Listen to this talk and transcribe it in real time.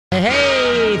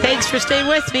for staying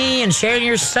with me and sharing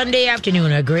your Sunday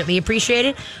afternoon. I greatly appreciate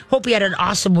it. Hope you had an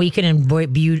awesome weekend. And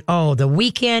the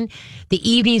weekend, the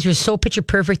evenings were so picture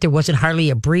perfect. There wasn't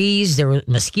hardly a breeze. There were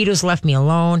mosquitoes left me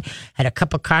alone. Had a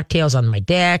couple cocktails on my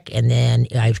deck, and then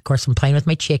of course I'm playing with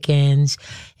my chickens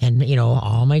and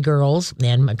all my girls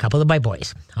and a couple of my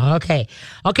boys. Okay.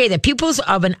 The pupils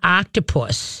of an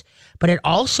octopus, but it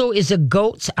also is a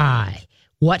goat's eye.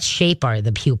 What shape are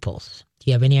the pupils? Do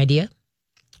you have any idea?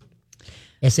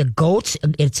 It's same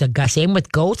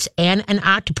with goats and an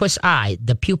octopus eye.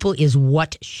 The pupil is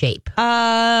what shape?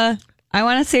 I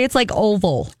want to say it's like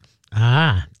oval.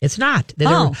 It's not.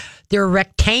 They're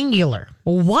rectangular.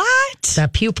 What? The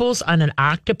pupils on an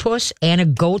octopus and a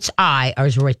goat's eye are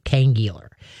rectangular.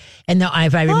 And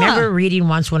if I remember reading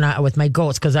once with my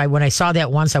goats, because when I saw that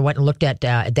once, I went and looked at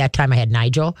that time I had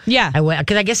Nigel. Yeah. I went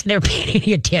because I guess I never paid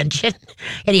any attention,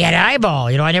 and he had an eyeball.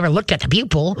 I never looked at the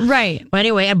pupil. Right. Well,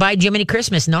 anyway, and by Jiminy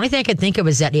Christmas, and the only thing I could think of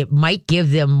is that it might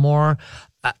give them more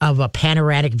of a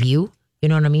panoramic view. You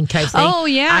know what I mean? Type thing. Oh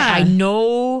yeah. I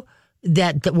know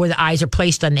that where the eyes are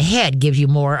placed on the head gives you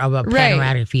more of a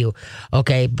panoramic view.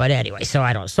 Okay, but anyway, so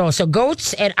I don't. So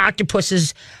goats and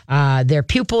octopuses, their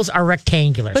pupils are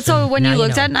rectangular. But so when you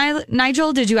looked at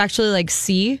Nigel, did you actually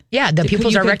see? Yeah, the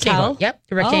pupils are rectangular. Yep,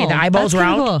 they're rectangular. The eyeball's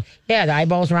round. Cool. Yeah, the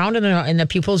eyeball's round, and the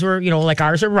pupils were like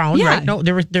ours are round. Yeah. Right? No,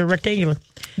 they're rectangular.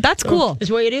 That's cool. That's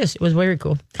the way it is. It was very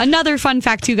cool. Another fun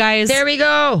fact, you guys. There we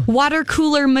go. Water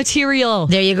cooler material.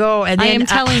 There you go. And then, I am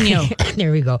telling you.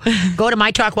 There we go. Go to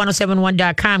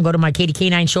mytalk1071.com. Go to my Katie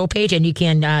K9 show page, and you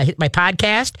can hit my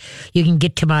podcast. You can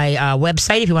get to my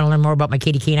website if you want to learn more about my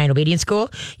Katie K9 Obedience School.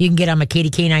 You can get on my Katie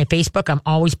K9 Facebook. I'm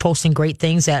always posting great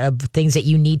things that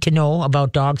you need to know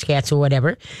about dogs, cats, or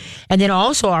whatever. And then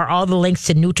also are all the links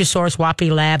to Nutrisource, Wapiti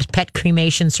Labs, Pet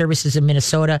Cremation Services in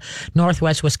Minnesota,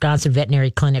 Northwest Wisconsin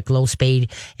Veterinary Clinic, Low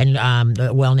Spade, and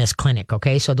Wellness Clinic.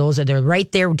 Okay, so they're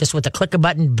right there just with a click a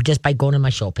button just by going to my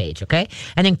show page. Okay,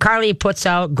 and then Carly puts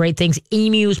out great things.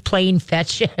 Emus playing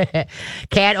fetch,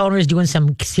 cat owners doing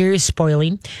some serious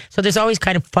spoiling. So there's always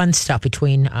kind of fun stuff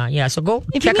between. So go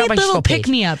if check out my show page. Pick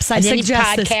me ups, I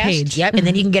suggest this page. Yep, and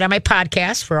then you can get on my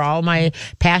podcast for all my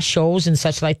past shows and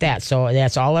such like that. So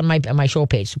that's all on my show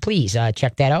page. So please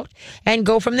check that out and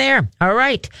go from there. All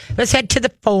right, let's head to the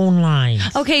phone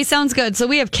lines. Okay, sounds good. So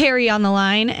we have Carrie on the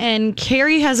line, and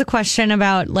Carrie has a question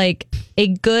about a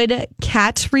good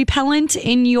cat repellent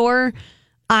in your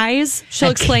eyes. She'll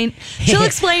explain. She'll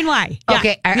explain why. Yeah.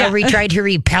 Okay, are we trying to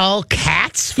repel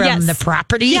cats from the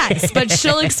property? Yes, but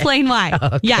she'll explain why.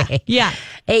 Okay. Yeah.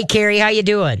 Hey, Carrie, how you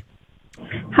doing?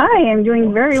 Hi, I'm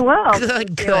doing very well.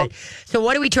 Good. So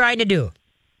what are we trying to do?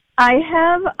 I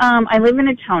have, I live in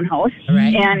a townhouse,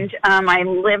 right. And I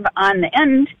live on the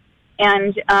end,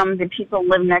 and the people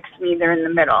live next to me. They're in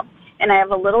the middle. And I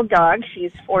have a little dog.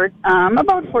 She's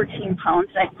about 14 pounds.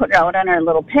 I put her out on our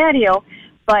little patio,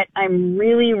 but I'm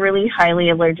really, really highly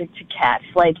allergic to cats.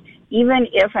 Even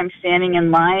if I'm standing in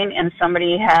line and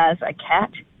somebody has a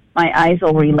cat, my eyes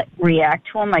will react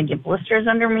to them. I get blisters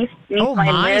underneath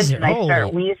my lids, and I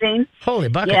start wheezing. Holy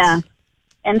buckets. Yeah.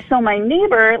 And so my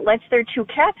neighbor lets their two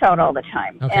cats out all the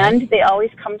time. Okay. And they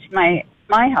always come to my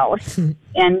house,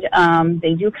 and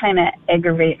they do kind of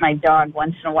aggravate my dog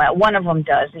once in a while. One of them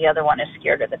does. The other one is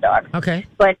scared of the dog. Okay.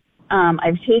 But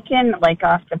I've taken,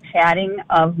 off the padding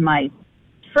of my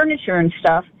furniture and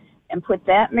stuff and put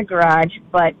that in the garage.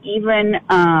 But even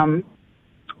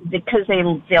because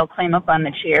they'll climb up on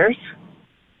the chairs,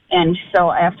 and so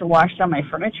I have to wash down my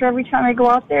furniture every time I go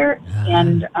out there.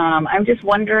 And I'm just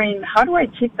wondering, how do I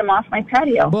keep them off my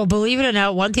patio? Well, believe it or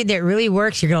not, one thing that really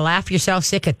works, you're going to laugh yourself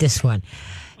sick at this one.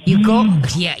 You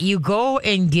go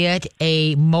and get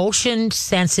a motion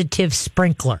sensitive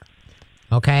sprinkler.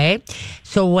 Okay,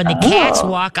 so when the cats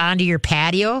walk onto your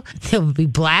patio, they'll be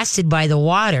blasted by the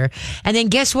water, and then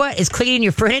guess what? It's cleaning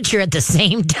your furniture at the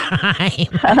same time.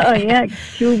 Oh yeah,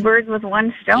 two birds with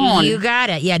one stone. You got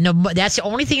it. Yeah, no, that's the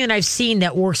only thing that I've seen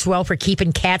that works well for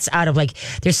keeping cats out of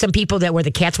there's some people where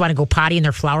the cats want to go potty in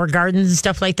their flower gardens and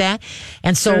stuff like that,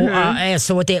 and so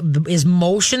so what they is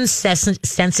motion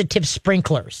sensitive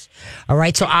sprinklers. All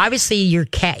right, so obviously your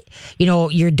cat,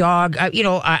 your dog,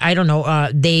 I don't know,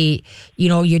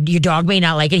 your dog may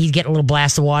not like it. He's getting a little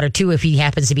blast of water too if he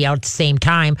happens to be out at the same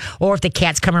time, or if the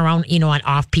cat's coming around, on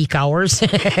off-peak hours.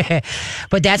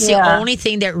 But that's the only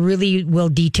thing that really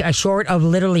will short of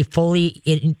literally fully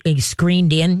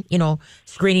screened in,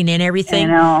 screening in everything.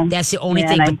 I know. That's the only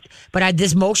Yeah, thing. But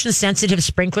this motion sensitive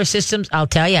sprinkler systems, I'll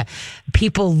tell you,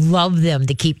 people love them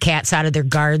to keep cats out of their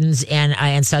gardens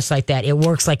and such like that. It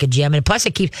works like a gem. And plus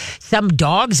it keeps some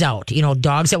dogs out,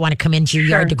 dogs that want to come into your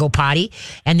yard to go potty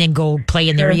and then go play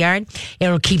in their yard.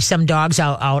 It'll keep some dogs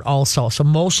out also. So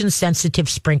motion sensitive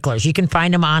sprinklers, you can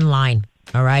find them online.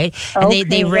 All right. And Okay,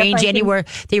 they range anywhere.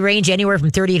 They range anywhere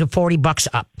from $30 to $40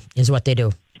 up is what they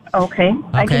do. Okay.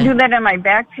 I can do that on my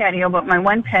back patio, but my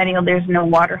one patio, there's no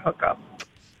water hookup.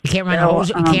 You can't run a hose.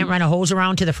 You can't run a hose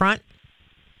around to the front.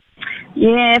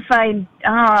 Yeah,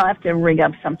 I'll have to rig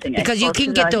up something. Because you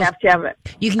can get those. Have to have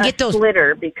you can get those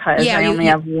splitter because I only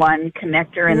have one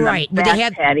connector in the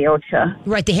back patio to.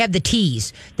 Right, they have the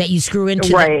T's that you screw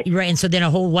into. Right, and so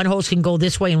then one hose can go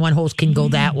this way and one hose can go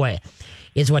that way.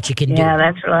 Is what you can do. Yeah,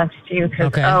 that's what I have to do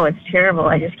because, it's terrible.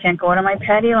 I just can't go out on my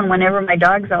patio, and whenever my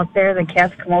dog's out there, the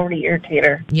cats come over to irritate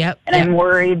her. Yep. And I'm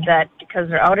worried that because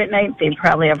they're out at night, they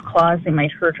probably have claws, they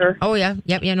might hurt her. Oh, yeah.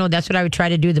 Yep. No, that's what I would try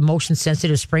to do, the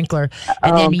motion-sensitive sprinkler.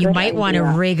 And then you might want to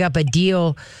rig up a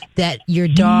deal that your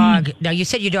dog... Now, you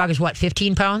said your dog is,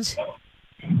 15 pounds?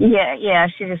 Yeah,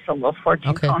 she's just a little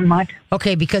 14-pound mutt.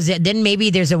 Okay, because then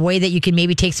maybe there's a way that you can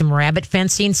maybe take some rabbit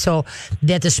fencing so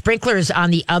that the sprinkler is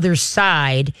on the other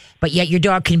side, but yet your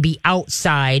dog can be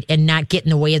outside and not get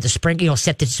in the way of the sprinkler.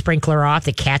 Set the sprinkler off.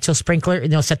 The cats will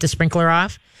they'll set the sprinkler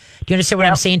off. Do you understand what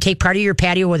I'm saying? Take part of your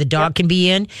patio where the dog can be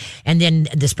in, and then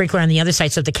the sprinkler on the other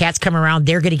side. So if the cats come around,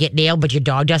 they're going to get nailed, but your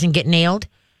dog doesn't get nailed.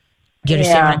 Do you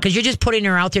understand? Because you're just putting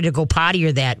her out there to go potty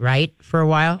or that, right, for a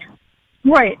while?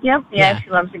 Right, yep. Yeah,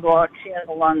 she loves to go out. She has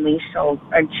a long leash, a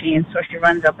chain, so she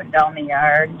runs up and down the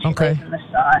yard. And she lays in the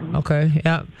sun. Okay,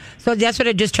 yeah. So that's what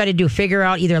I just try to do. Figure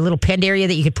out either a little penned area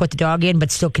that you could put the dog in,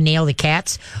 but still can nail the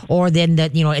cats, or then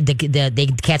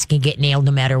the cats can get nailed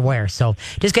no matter where. So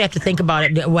just gonna have to think about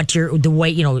it.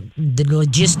 The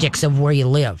logistics of where you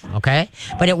live. Okay,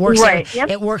 but it works. Right.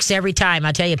 It works every time.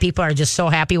 I tell you, people are just so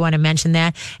happy when I mention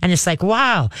that, and it's like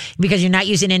wow, because you're not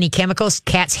using any chemicals.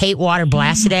 Cats hate water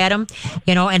blasted at them.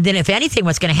 And then if anything,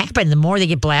 what's going to happen, the more they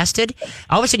get blasted,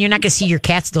 all of a sudden you're not going to see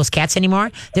those cats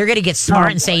anymore. They're going to get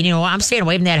smart and say, I'm staying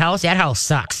away from that house. That house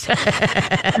sucks.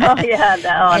 That'd be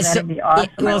awesome.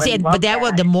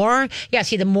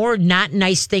 The more not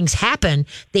nice things happen,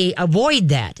 they avoid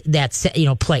that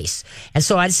place. And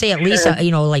so I'd say at least,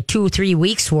 2 or 3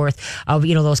 weeks worth of,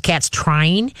 those cats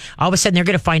trying, all of a sudden they're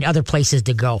going to find other places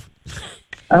to go.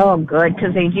 Oh, good,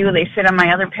 because they do. They sit on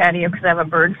my other patio because I have a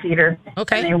bird feeder.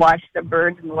 Okay. And they watch the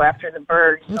birds and go after the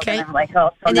birds. So okay. Then I'm like,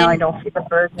 now I don't see the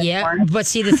birds anymore. Yeah, but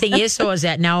see, the thing is, is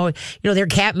that now, their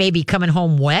cat may be coming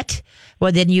home wet.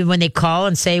 Well, then when they call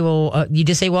and say, you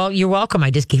just say, you're welcome.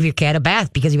 I just gave your cat a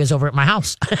bath because he was over at my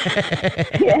house.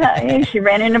 Yeah, she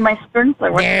ran into my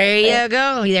sprinkler. There you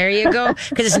go.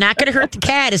 Because it's not going to hurt the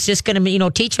cat. It's just going to,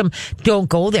 teach them, don't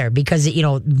go there because,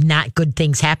 not good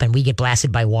things happen. We get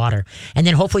blasted by water. And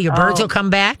then hopefully your birds will come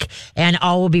back and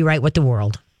all will be right with the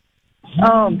world.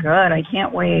 Oh, good. I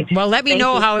can't wait. Well, let me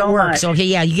know how it works. Much. Okay,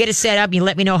 yeah, you get it set up. You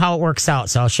let me know how it works out.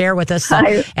 So share with us.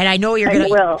 And I know you're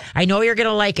gonna. I know you're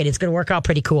gonna like it. It's gonna work out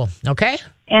pretty cool. Okay.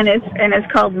 And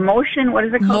it's called motion. What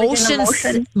is it called?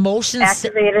 Motion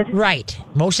activated. Right.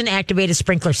 Motion activated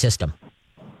sprinkler system.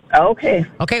 Okay.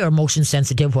 Okay, or motion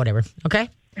sensitive, whatever. Okay.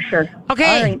 Sure.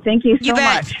 Okay. All right. Thank you so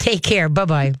much. Take care.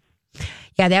 Bye.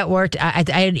 Yeah, that worked. I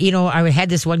had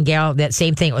this one gal, that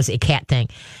same thing. It was a cat thing.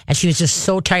 And she was just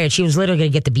so tired. She was literally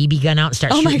going to get the BB gun out and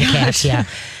start shooting the cats. Yeah.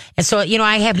 And so,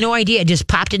 I have no idea. It just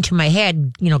popped into my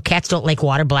head. Cats don't like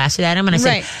water blasted at them. And I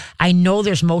said, I know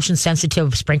there's motion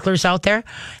sensitive sprinklers out there.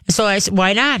 And so I said,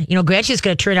 why not? Granted,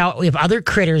 going to turn out we have other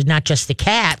critters, not just the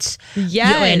cats.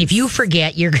 Yes. And if you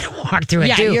forget, you're going to walk through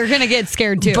it too. Yeah, you're going to get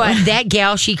scared too. But that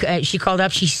gal, she called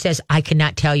up. She says, I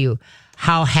cannot tell you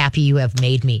how happy you have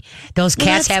made me. Those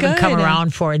cats haven't come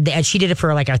around and she did it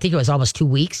for I think it was almost 2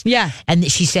 weeks. Yeah.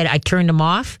 And she said, I turned them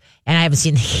off and I haven't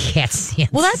seen the cats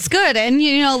since. Well, that's good. And,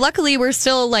 luckily we're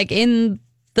still in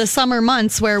the summer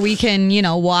months where we can,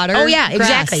 water. Oh, yeah,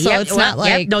 grass, exactly. So it's not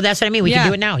like. No, that's what I mean. We can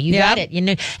do it now. You got it.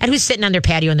 And who's sitting on their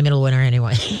patio in the middle of winter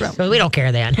anyway? So we don't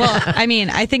care then. Well,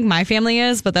 I think my family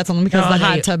is, but that's only because the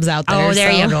hot tub's out there. Oh,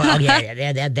 there you go. Oh,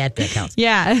 yeah, that counts.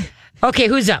 Yeah. Okay,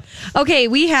 who's up? Okay,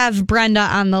 we have Brenda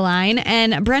on the line,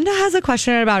 and Brenda has a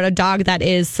question about a dog that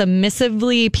is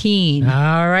submissively peeing.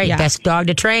 All right, best dog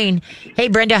to train. Hey,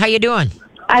 Brenda, how you doing?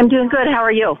 I'm doing good. How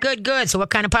are you? Good. So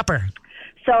what kind of pupper?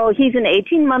 So he's an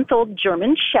 18-month-old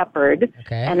German Shepherd,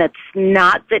 and it's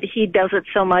not that he does it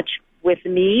so much with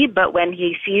me, but when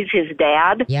he sees his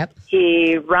dad, Yep.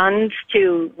 he runs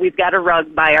to, we've got a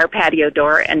rug by our patio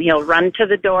door, and he'll run to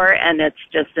the door, and it's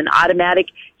just an automatic.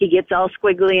 He gets all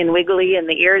squiggly and wiggly, and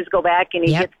the ears go back, and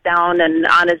he Yep. gets down and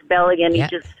on his belly, and Yep.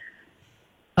 he just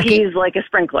Okay. pees like a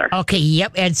sprinkler. Okay,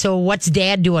 yep. And so what's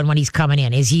Dad doing when he's coming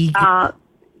in? Is he...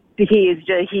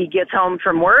 He gets home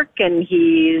from work, and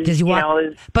he's, does he walk? you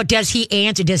know, But does he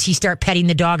answer? Does he start petting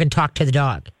the dog and talk to the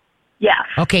dog? yeah.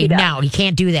 Okay, he does. now he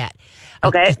can't do that.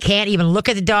 Okay. He can't even look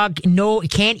at the dog. No, he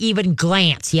can't even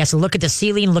glance. He has to look at the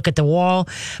ceiling, look at the wall,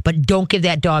 but don't give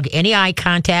that dog any eye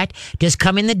contact. Just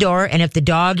come in the door, and if the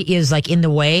dog is like in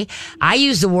the way, I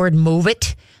use the word move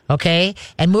it. Okay,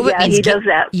 and move it Yeah, means he does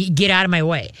that. Get out of my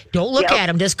way. Don't look Yep. at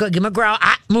him. Just go, give him a growl.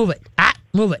 Move it.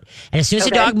 Move it. And as soon as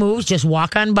the Okay. dog moves, just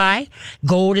walk on by,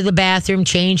 go to the bathroom,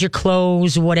 change your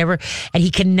clothes, whatever. And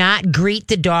he cannot greet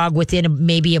the dog within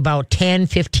maybe about 10,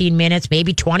 15 minutes,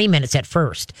 maybe 20 minutes at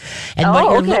first. And what Oh,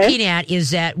 you're okay. looking at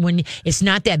is that when it's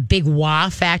not that big wow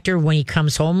factor when he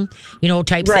comes home,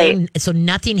 type Right. thing. So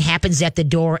nothing happens at the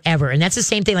door ever. And that's the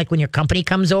same thing like when your company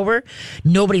comes over.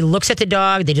 Nobody looks at the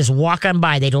dog. They just walk on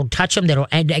by. They don't touch them. They don't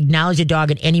acknowledge the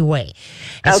dog in any way.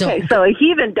 And Okay, so he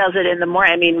even does it in the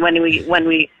morning. I mean,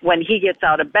 when he gets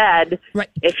out of bed, Right.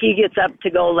 if he gets up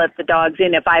to go let the dogs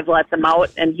in, if I've let them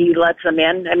out and he lets them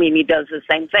in, I mean, he does the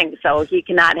same thing. So he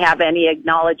cannot have any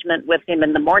acknowledgement with him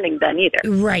in the morning then either.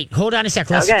 Right. Hold on a sec.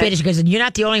 Let's Okay. finish because you're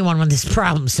not the only one with this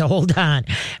problem. So hold on.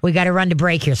 We got to run to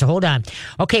break here. So hold on.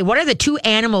 Okay. What are the two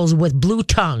animals with blue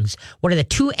tongues? What are the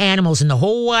two animals in the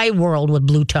whole wide world with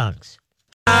blue tongues?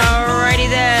 Alrighty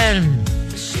then.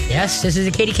 Yes, this is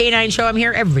the Katie K9 show. I'm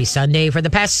here every Sunday for the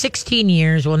past 16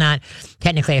 years. Well, not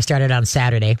technically. I started on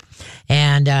Saturday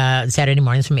and Saturday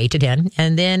mornings from 8 to 10.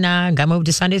 And then got moved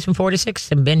to Sundays from 4 to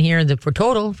 6 and been here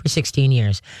for 16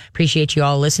 years. Appreciate you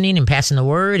all listening and passing the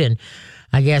word. And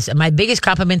I guess my biggest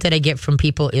compliment that I get from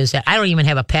people is that I don't even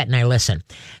have a pet and I listen.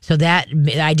 So that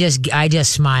I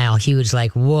just smile huge,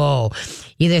 like, whoa.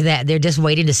 Either that they're just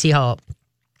waiting to see how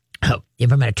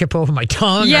if I'm going to trip over my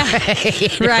tongue. Yeah.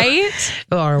 Or, Right?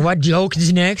 Or what joke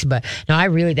is next. But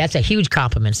no, that's a huge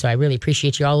compliment. So I really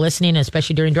appreciate you all listening,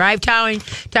 especially during drive time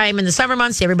in the summer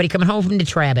months. Everybody coming home from the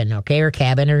Trabbin, okay? Or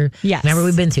cabin. Or Yes. remember,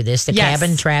 we've been through this. The Yes.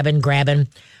 cabin, Trabbin, grabbing,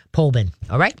 Polbin.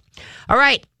 All right? All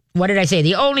right. What did I say?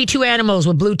 The only two animals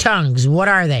with blue tongues. What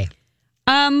are they?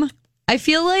 I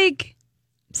feel like,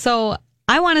 so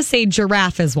I want to say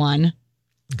giraffe is one.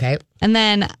 Okay. And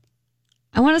then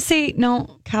I want to say,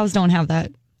 no, cows don't have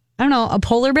that. I don't know, a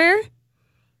polar bear?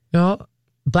 No.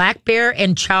 Black bear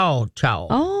and chow.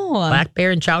 Oh. Black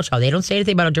bear and chow. They don't say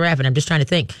anything about a giraffe, and I'm just trying to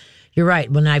think. You're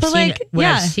right. But I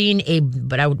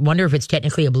would wonder if it's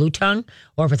technically a blue tongue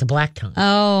or if it's a black tongue.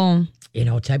 Oh.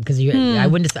 Type because I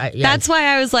wouldn't. That's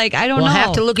why I was like, I don't know. We'll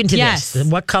have to look into Yes. this.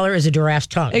 What color is a giraffe's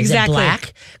tongue? Exactly. Is it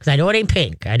black? Because I know it ain't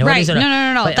pink. I know Right. it isn't.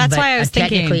 No. That's why I was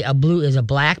thinking. Technically, a blue is a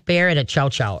black bear and a chow are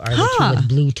the two with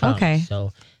blue tongues. Okay.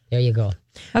 So there you go.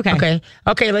 Okay.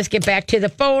 Okay. Let's get back to the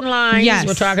phone lines. Yes.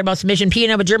 We're talking about submission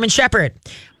peeing of a German Shepherd.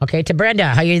 Okay, to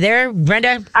Brenda. Are you there,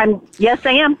 Brenda? Yes,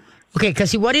 I am. Okay,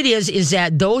 because see, what it is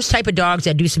that those type of dogs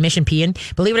that do submission peeing,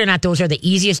 believe it or not, those are the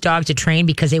easiest dogs to train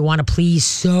because they want to please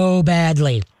so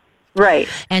badly. Right.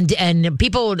 And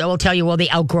people will tell you, well, they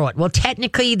outgrow it. Well,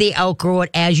 technically, they outgrow it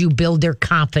as you build their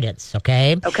confidence,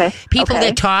 okay? Okay. People Okay.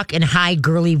 that talk in high,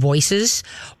 girly voices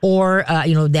or,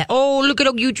 that, oh, look at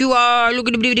how cute you are, look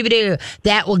at the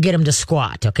that will get them to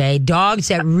squat, okay? Dogs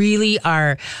that really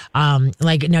are, now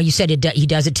you said he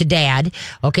does it to dad,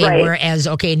 okay? Right. Whereas,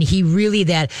 okay, and he really,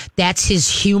 that's his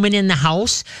human in the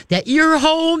house, that you're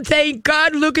home, thank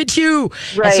God, look at you.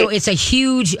 Right. And so it's a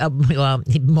huge,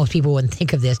 most people wouldn't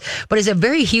think of this, but it's a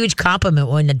very huge compliment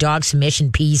when the dog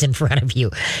submission pees in front of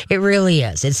you. It really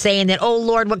is. It's saying that, oh,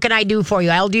 Lord, what can I do for you?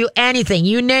 I'll do anything.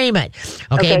 You name it.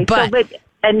 Okay,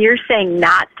 And you're saying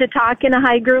not to talk in a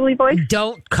high girly voice?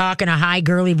 don't talk in a high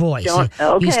girly voice.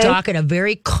 Okay. You talk in a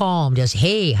very calm, just,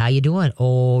 hey, how you doing?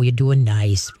 Oh, you're doing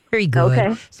nice. Very good.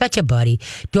 Okay. Such a buddy.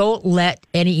 Don't let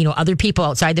any, other people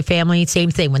outside the family, same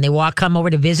thing. When they come over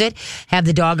to visit, have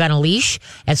the dog on a leash.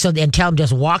 And tell them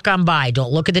just walk on by.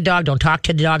 Don't look at the dog. Don't talk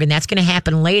to the dog. And that's going to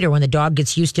happen later when the dog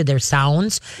gets used to their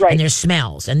sounds Right. and their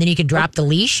smells. And then you can drop the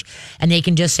leash and they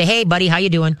can just say, hey, buddy, how you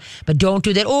doing? But don't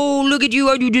do that. Oh, look at you.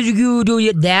 I do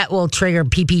it. That will trigger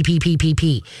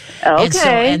pee.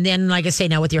 Okay. And then, like I say,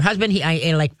 now with your husband,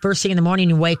 like first thing in the morning,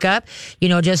 you wake up,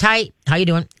 just, hi, how you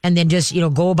doing? And then just,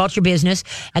 go about your business.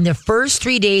 And the first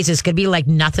 3 days is going to be like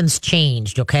nothing's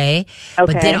changed, okay?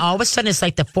 But then all of a sudden, it's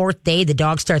like the fourth day, the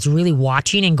dog starts really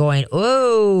watching and going,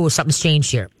 oh, something's changed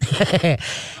here.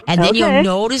 And then you'll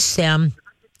notice them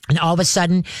And all of a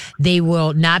sudden, they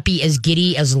will not be as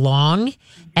giddy as long.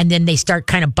 And then they start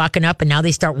kind of bucking up, and now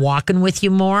they start walking with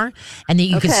you more. And then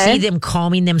you can see them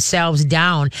calming themselves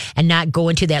down and not go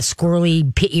into that squirrely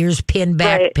ears pinned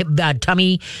back,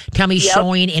 tummy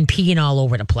showing and peeing all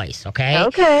over the place.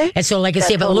 Okay. And so, like I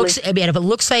say, if it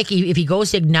looks like if he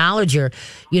goes to acknowledge her,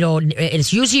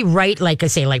 it's usually right. Like I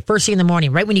say, like first thing in the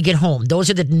morning, right when you get home. Those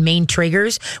are the main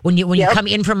triggers when you come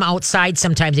in from outside.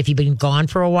 Sometimes if you've been gone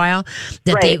for a while,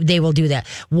 that they will do that.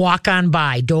 Walk on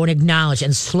by, don't acknowledge,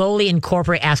 and slowly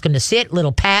incorporate. Ask them to sit,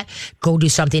 little pat, go do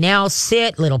something else,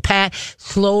 sit, little pat,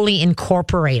 slowly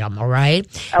incorporate them, all right?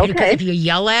 Okay. Because if you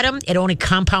yell at them, it only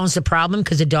compounds the problem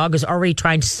because the dog is already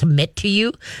trying to submit to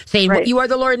you, saying, you are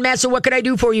the Lord and Master, what can I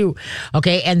do for you?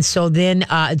 Okay, and so then,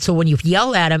 so when you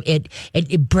yell at them, it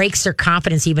breaks their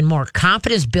confidence even more.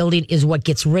 Confidence building is what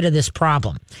gets rid of this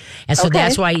problem. And so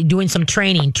that's why doing some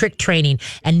training, trick training,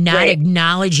 and not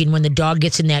acknowledging when the dog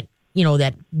gets in that,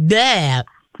 that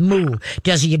move.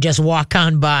 You just walk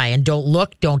on by and don't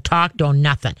look, don't talk, don't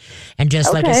nothing. And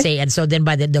just like I say, and so then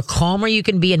by the calmer you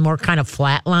can be and more kind of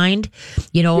flatlined,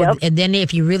 and then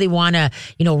if you really want to,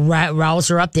 rouse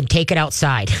her up, then take it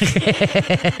outside.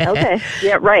 Okay.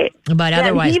 Yeah, right. But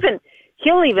otherwise...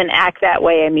 He'll even act that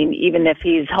way. I mean, even if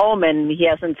he's home and he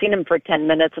hasn't seen him for 10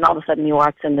 minutes and all of a sudden he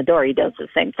walks in the door, he does the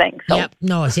same thing. So. Yep.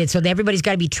 No, so everybody's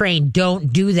got to be trained.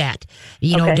 Don't do that.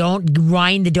 Don't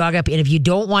grind the dog up. And if you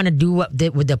don't want to do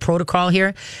with the protocol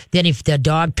here, then if the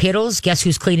dog piddles, guess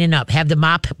who's cleaning up? Have the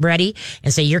mop ready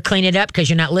and say, you're cleaning it up because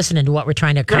you're not listening to what we're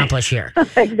trying to accomplish here.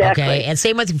 Exactly. Okay. And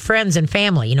same with friends and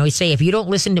family. You say, if you don't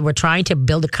listen to, we're trying to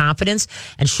build a confidence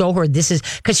and show her this is,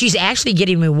 because she's actually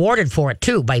getting rewarded for it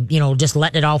too by, just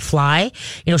letting it all fly.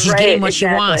 She's getting what she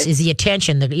wants is the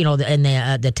attention,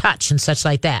 the touch and such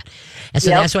like that. And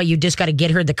so that's why you just got to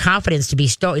get her the confidence to be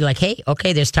like, hey,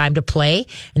 okay, there's time to play,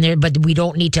 but we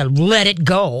don't need to let it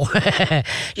go.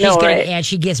 As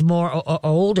she gets more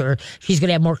older, she's going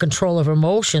to have more control of her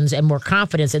emotions and more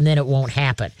confidence, and then it won't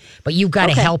happen. But you've got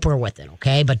to help her with it,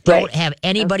 okay? But don't have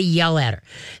anybody yell at her,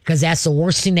 because that's the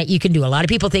worst thing that you can do. A lot of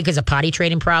people think it's a potty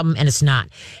training problem, and it's not.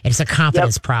 It's a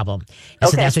confidence problem. And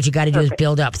so that's what you got to do is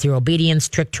build up through obedience,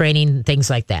 trick training, things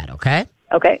like that, okay?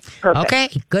 Okay, perfect.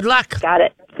 Okay, good luck. Got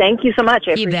it. Thank you so much.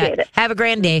 I appreciate it. Have a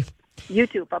grand day. You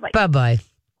too. Bye-bye. Bye-bye.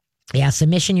 Yeah,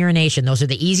 submission, urination. Those are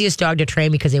the easiest dog to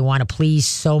train because they want to please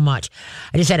so much.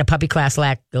 I just had a puppy class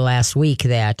last week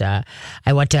that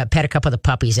I went to pet a couple of the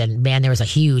puppies, and man, there was a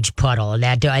huge puddle, and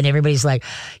and everybody's like,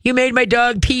 "You made my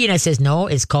dog pee," and I says, "No,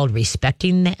 it's called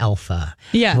respecting the alpha."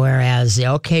 Yeah. Whereas,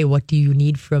 okay, what do you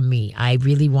need from me? I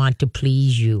really want to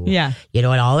please you. Yeah. And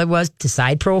all it was to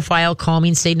side profile,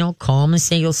 calming signal,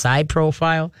 side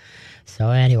profile.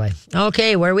 So anyway,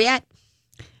 okay, where are we at?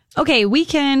 Okay, we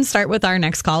can start with our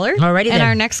next caller. Alrighty then. And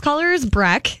our next caller is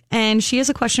Breck, and she has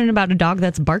a question about a dog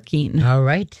that's barking. All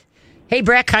right. Hey,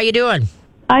 Breck, how you doing?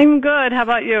 I'm good. How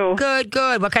about you? Good.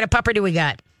 What kind of pupper do we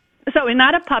got? So he's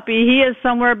not a puppy. He is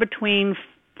somewhere between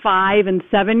 5 and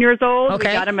 7 years old. Okay.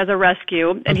 We got him as a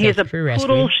rescue, and he's a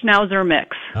poodle schnauzer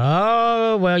mix.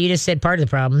 Oh, well, you just said part of the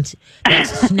problem.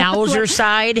 That's schnauzer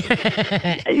side.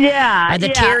 Yeah. The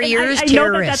terriers, I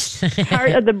terrorists. know that's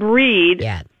part of the breed.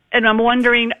 Yeah. And I'm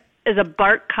wondering, is a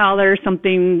bark collar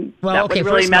something that would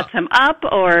really mess him up,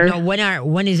 or no?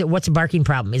 When is it? What's a barking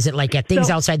problem? Is it like at things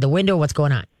outside the window? What's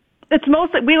going on? It's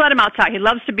mostly we let him outside. He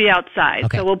loves to be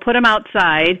outside, so we'll put him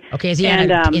outside. Okay, is he on a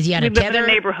tether? We live in a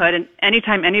neighborhood, and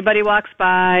anytime anybody walks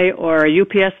by or a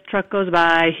UPS truck goes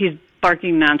by, he's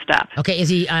barking nonstop. Okay, is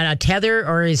he on a tether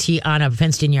or is he on a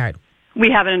fenced-in yard? We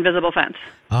have an invisible fence.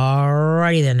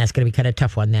 Alrighty then, that's going to be kind of a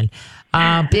tough one then.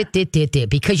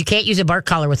 Because you can't use a bark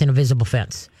collar with an invisible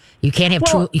fence. You can't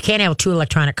have two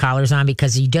electronic collars on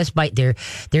because you just bite there.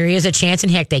 There is a chance in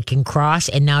heck they can cross,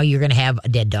 and now you're going to have a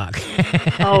dead dog.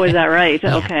 Oh, is that right?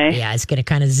 Yeah, okay. Yeah, it's going to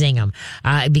kind of zing them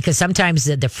because sometimes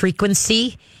the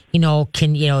frequency.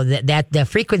 That the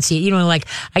frequency, like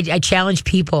I challenge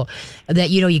people that,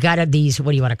 you got to these,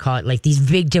 what do you want to call it? Like these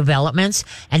big developments.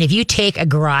 And if you take a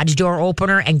garage door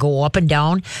opener and go up and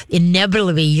down,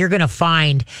 inevitably you're going to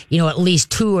find, at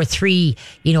least 2 or 3,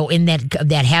 in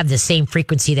that have the same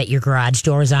frequency that your garage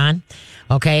door is on.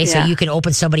 Okay. So you can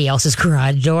open somebody else's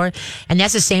garage door. And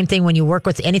that's the same thing when you work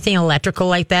with anything electrical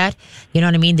like that. You know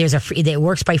what I mean? It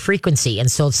works by frequency. And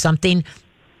so something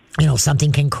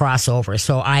can cross over.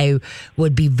 So I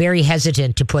would be very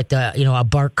hesitant to put a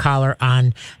bark collar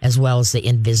on as well as the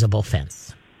invisible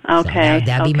fence. Okay. So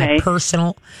that'd be my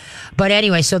personal. But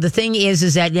anyway, so the thing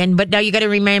is that, but now you got to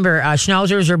remember,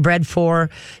 schnauzers are bred for,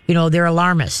 they're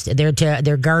alarmist. They're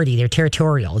guardy. They're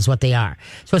territorial is what they are.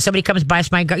 So if somebody comes by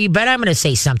my you bet I'm going to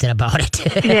say something about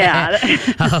it. Yeah.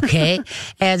 Okay.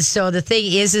 And so the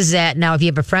thing is that now if you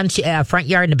have a front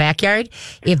yard and a backyard,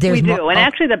 if there's we do. And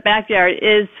actually the backyard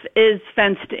is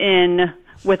fenced in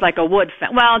with like a wood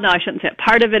fence. Well, no, I shouldn't say it.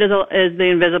 Part of it is the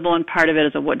invisible and part of it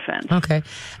is a wood fence. Okay.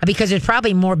 Because there's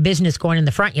probably more business going in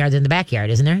the front yard than the backyard,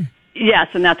 isn't there? Yes,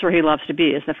 and that's where he loves to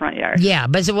be, is the front yard. Yeah,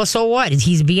 but so what?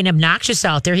 He's being obnoxious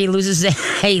out there. He loses that.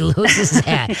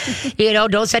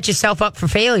 Don't set yourself up for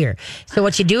failure. So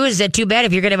what you do is that too bad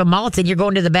if you're going to have a mullet, then you're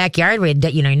going to the backyard where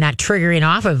you're not triggering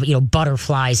off of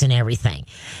butterflies and everything.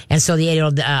 And so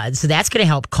so that's going to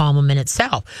help calm him in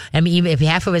itself. I mean, even if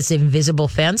half of it's invisible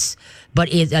fence,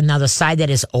 but it's another side that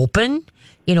is open,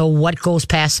 what goes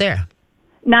past there?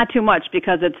 Not too much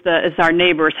because it's our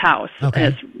neighbor's house.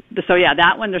 Okay. So yeah,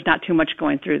 that one there's not too much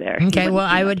going through there. Okay, well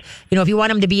I would, if you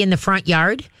want him to be in the front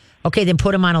yard, okay, then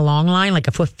put him on a long line, like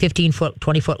a 15-foot,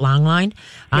 20-foot long line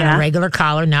on a regular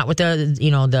collar, not with the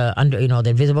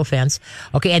invisible fence.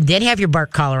 Okay, and then have your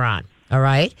bark collar on. All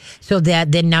right, so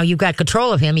that then now you've got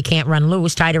control of him. He can't run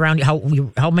loose, tied around.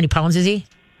 How many pounds is he?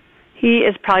 He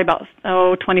is probably about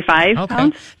 25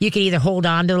 pounds. You can either hold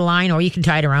on to the line or you can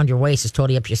tie it around your waist. It's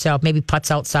totally up to yourself. Maybe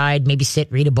putz outside, maybe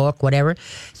sit, read a book, whatever.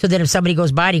 So that if somebody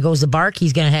goes by and he goes to bark,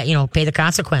 he's going to pay the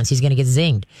consequence. He's going to get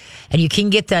zinged. And you can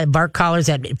get the bark collars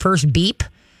that first beep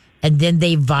and then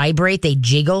they vibrate, they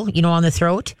jiggle, on the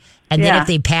throat. And then if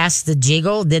they pass the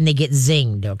jiggle, then they get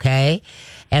zinged, okay?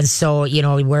 And so,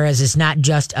 whereas it's not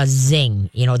just a zing,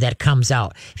 that comes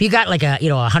out. If you got like a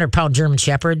 100-pound German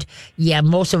Shepherd, yeah,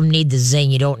 most of them need the zing.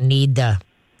 You don't need the,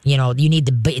 you need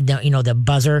the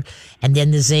buzzer and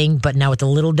then the zing. But now with the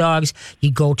little dogs, you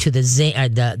go to the zing,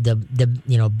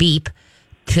 the beep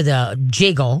to the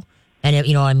jiggle. And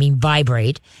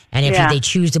vibrate. And if they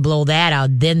choose to blow that out,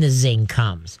 then the zing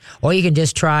comes. Or you can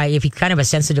just try, if you're kind of a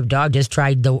sensitive dog, just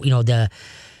try the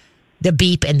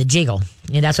beep and the jiggle.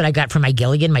 And that's what I got from my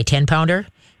Gilligan, my 10-pounder.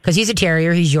 Because he's a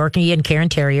terrier. He's Yorkie and Cairn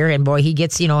Terrier. And boy, he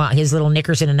gets, his little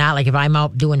knickers in a knot. Like if I'm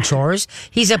out doing chores,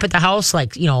 he's up at the house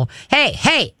like,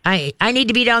 hey, I need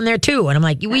to be down there too. And I'm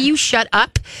like, will you shut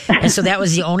up? And so that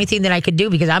was the only thing that I could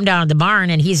do because I'm down at the barn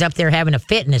and he's up there having a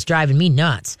fit and it's driving me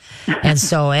nuts. And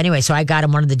so anyway, so I got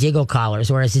him one of the jiggle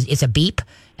collars, whereas it's a beep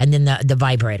and then the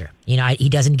vibrator. He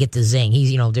doesn't get the zing.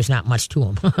 He's, there's not much to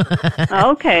him.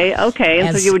 Okay.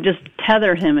 And so you would just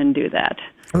tether him and do that.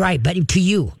 Right, but to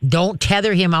you, don't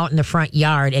tether him out in the front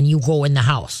yard and you go in the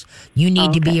house. You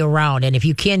need to be around. And if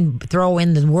you can throw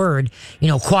in the word,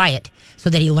 quiet, so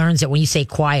that he learns that when you say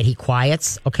quiet, he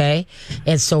quiets, okay?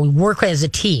 And so we work as a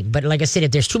team. But like I said,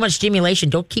 if there's too much stimulation,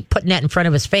 don't keep putting that in front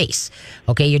of his face,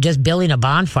 okay? You're just building a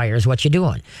bonfire is what you're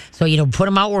doing. So, put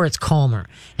him out where it's calmer.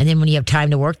 And then when you have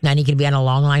time to work, then he can be on a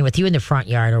long line with you in the front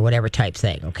yard or whatever type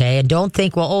thing, okay? And don't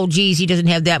think, well, oh, geez, he doesn't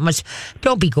have that much.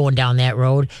 Don't be going down that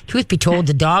road. Truth be told,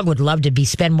 the dog would love to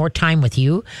spend more time with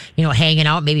you, hanging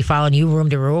out, maybe following you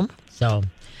room to room. So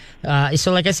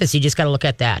like I said, so you just got to look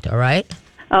at that, all right?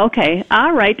 Okay,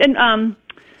 all right. And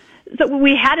so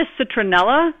we had a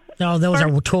citronella. No, those are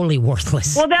totally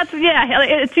worthless. Well,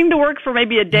 it seemed to work for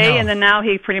maybe a day, and then now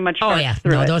he pretty much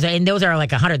through it. Those are like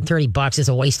 $130. It's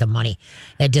a waste of money.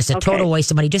 It's just a total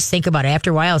waste of money. Just think about it.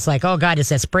 After a while, it's like, oh God, it's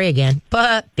that spray again.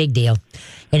 But big deal,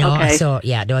 So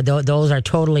yeah, those are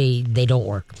totally, they don't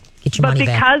work. Get your money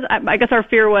back. But because I guess our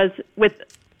fear was with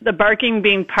the barking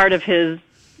being part of the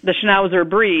Schnauzer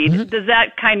breed, does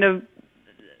that kind of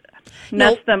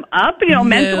mess them up,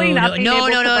 mentally? No.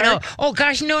 Oh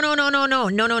gosh, no. Not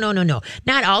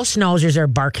all schnauzers are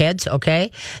barkheads.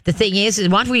 Okay. The thing is,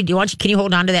 can you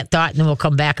hold on to that thought, and then we'll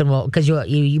come back because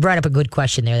you brought up a good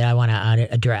question there that I want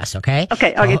to address. Okay.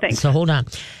 Okay. Thanks. So hold on.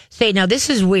 Say now, this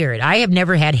is weird. I have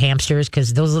never had hamsters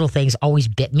because those little things always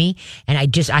bit me, and I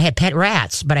had pet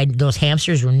rats, but those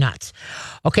hamsters were nuts.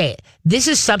 Okay, this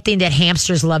is something that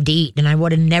hamsters love to eat, and I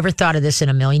would have never thought of this in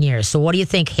a million years. So what do you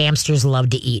think hamsters love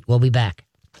to eat? We'll be back.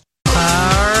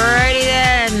 Alrighty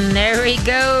then, there we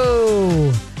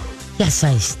go. Yes,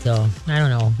 I don't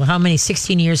know how many,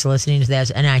 16 years listening to that,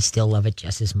 and I still love it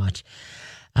just as much.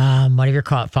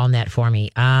 Whatever found that for me.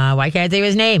 Why can't I think of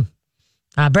his name?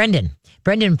 Brendan.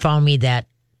 Brendan found me the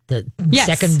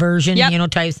second version,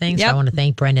 type thing. So I want to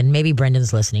thank Brendan. Maybe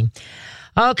Brendan's listening.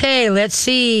 Okay, let's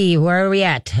see. Where are we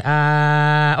at?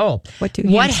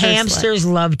 What hamsters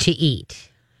love to eat?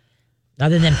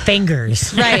 Other than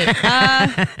fingers. Right.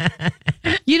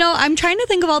 I'm trying to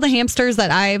think of all the hamsters that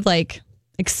I've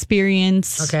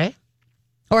experienced. Okay.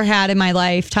 Or had in my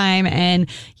lifetime. And,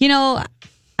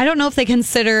 I don't know if they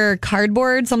consider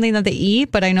cardboard something that they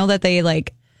eat, but I know that they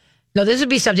like. No, this would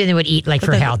be something they would eat like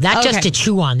for health, not just to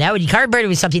chew on. Cardboard would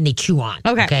be something they chew on.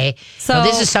 Okay. So no,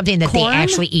 this is something that they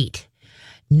actually eat.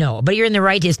 No, but you're in the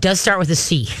right. It does start with a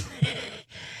C.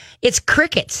 It's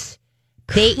crickets.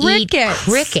 They eat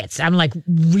crickets. I'm like,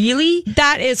 really?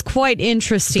 That is quite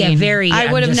interesting. Yeah, very. I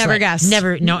would have never guessed.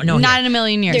 Never. No. Not in a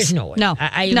million years. There's no way. No.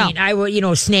 I mean, I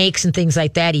would. Snakes and things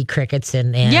like that eat crickets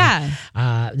and yeah.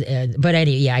 But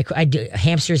anyway, yeah, I do.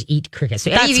 Hamsters eat crickets.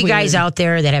 So any of you guys out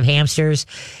there that have hamsters,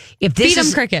 if this feed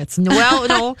them crickets. Well,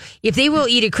 no. If they will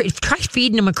eat a cricket, try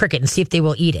feeding them a cricket and see if they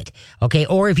will eat it. Okay.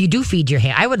 Or if you do feed your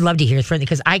I would love to hear it from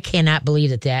because I cannot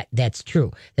believe that's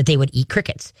true that they would eat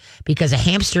crickets because a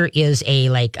hamster is a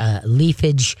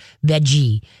leafage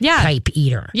veggie type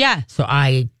eater. Yeah. So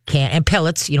I can't. And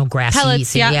pellets, grassy.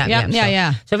 Pellets.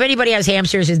 Yeah. So if anybody has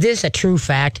hamsters, is this a true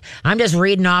fact? I'm just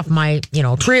reading off my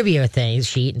trivia things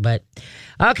sheet. But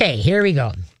okay, here we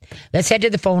go. Let's head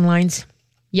to the phone lines.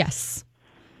 Yes.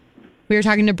 We were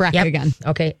talking to Breck again.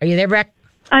 Okay. Are you there, Breck?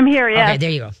 I'm here, yeah. Okay, there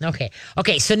you go.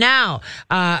 Okay. So now,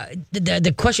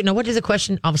 the question. Now, what is the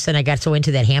question? All of a sudden, I got so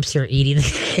into that hamster eating.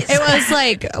 It was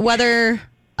like whether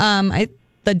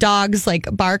the dogs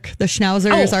bark. The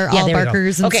schnauzers are all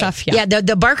barkers and stuff. Yeah,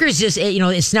 the barkers just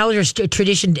schnauzers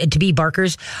tradition to be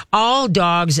barkers. All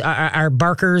dogs are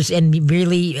barkers and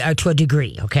really to a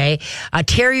degree. Okay,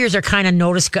 terriers are kind of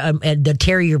noticed. The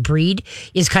terrier breed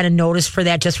is kind of noticed for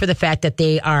that, just for the fact that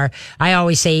they are. I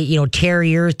always say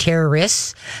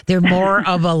terrorists. They're more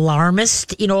of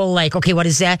alarmist. Okay, what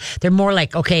is that? They're more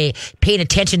paying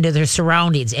attention to their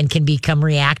surroundings and can become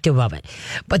reactive of it.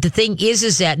 But the thing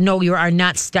is that no, you are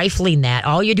not stifling that.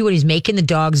 All you're doing is making the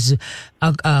dogs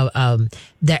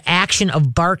the action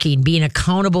of barking being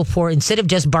accountable for, instead of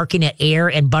just barking at air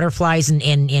and butterflies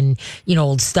and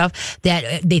stuff,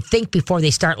 that they think before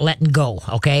they start letting go.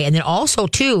 Okay. And then also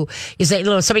too is that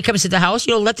somebody comes to the house,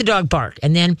 let the dog bark,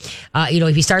 and then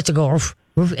if he starts to go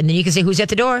and then you can say, who's at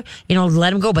the door?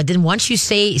 Let him go. But then once you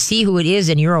see who it is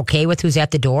and you're okay with who's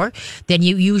at the door, then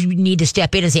you need to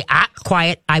step in and say,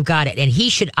 quiet, I've got it. And he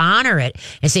should honor it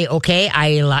and say, okay,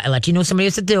 I let you know somebody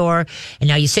was at the door, and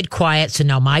now you said quiet, so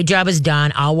now my job is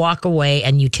done. I'll walk away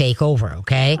and you take over,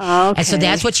 okay? And so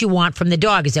that's what you want from the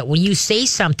dog, is that when you say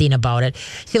something about it,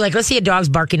 see, let's say a dog's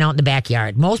barking out in the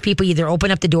backyard. Most people either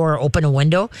open up the door or open a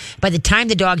window. By the time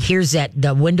the dog hears that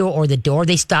the window or the door,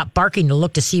 they stop barking to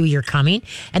look to see where you're coming.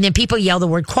 And then people yell the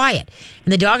word quiet.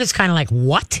 And the dog is kind of like,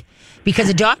 what? Because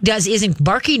the dog isn't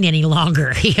barking any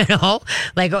longer,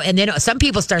 and then some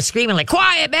people start screaming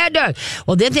quiet, bad dog.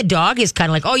 Well, then the dog is kind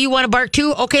of like, oh, you want to bark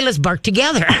too? Okay, let's bark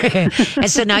together. And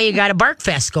so now you got a bark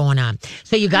fest going on.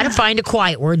 So you got to find a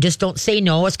quiet word. Just don't say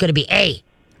no. It's going to be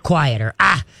quiet, or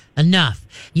enough.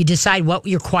 You decide what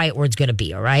your quiet word's going to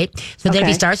be, all right? So then if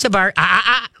he starts to bark,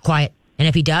 quiet. And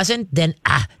if he doesn't, then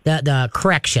the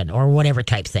correction or whatever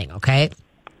type thing, okay?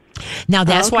 Now,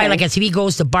 that's why, if he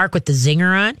goes to bark with the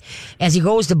zinger on, as he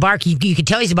goes to bark, you can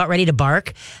tell he's about ready to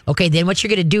bark. Okay, then what you're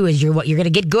going to do is you're going to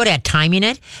get good at timing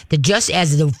it. That just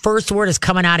as the first word is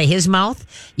coming out of his mouth,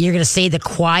 you're going to say the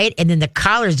quiet, and then the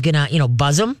collar's going to,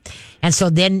 buzz him. And so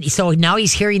now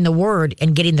he's hearing the word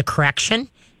and getting the correction.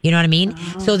 You know what I mean?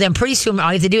 So then pretty soon,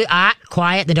 all you have to do is,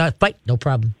 quiet, the dog, bite, no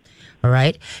problem. All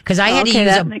right, because I had to use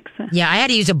I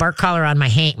had to use a bark collar on my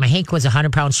Hank. My Hank was a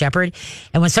 100-pound shepherd,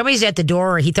 and when somebody's at the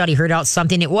door or he thought he heard out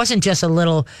something, it wasn't just a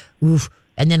little oof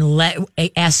and then let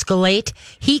escalate.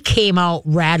 He came out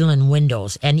rattling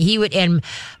windows, and and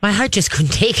my heart just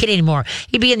couldn't take it anymore.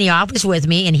 He'd be in the office with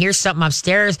me and hear something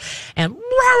upstairs, and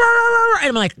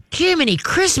I'm like, Jiminy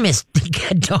Christmas,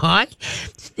 dog.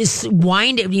 This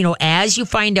wind, as you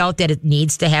find out that it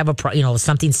needs to have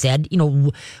something said,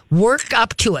 work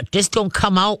up to it. Just don't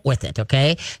come out with it,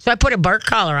 okay? So I put a bark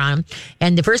collar on him,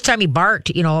 and the first time he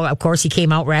barked, of course he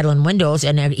came out rattling windows,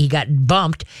 and he got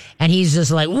bumped, and he's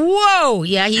just like, whoa!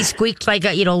 Yeah, he squeaked like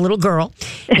a little girl,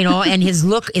 and his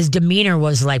demeanor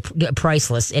was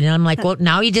priceless. And I'm like, well,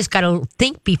 now you just got to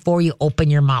think before you open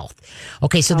your mouth.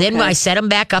 Okay, so then I set him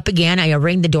back up again. I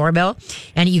rang the doorbell,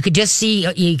 and you could just see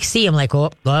him like,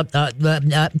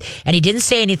 and he didn't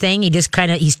say anything. He just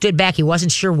he stood back. He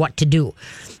wasn't sure what to do.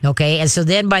 Okay. And so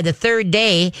then by the third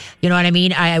day, you know what I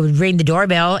mean? I would ring the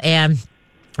doorbell, and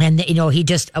he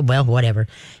just, whatever.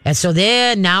 And so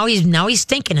then now he's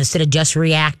thinking instead of just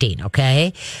reacting.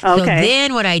 Okay. So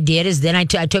then what I did is then I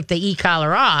took the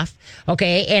e-collar off,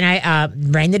 Okay. And I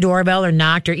rang the doorbell or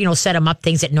knocked or, set them up,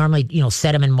 things that normally,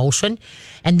 set them in motion.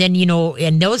 And then,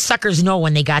 and those suckers know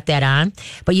when they got that on.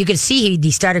 But you could see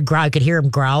he started growling. I could hear him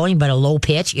growling, but a low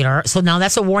pitch, So now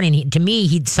that's a warning. To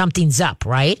me, something's up,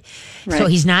 right? So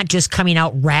he's not just coming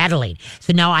out rattling.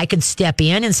 So now I can step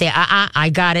in and say,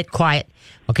 I got it, quiet.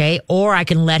 Okay. Or I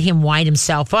can let him wind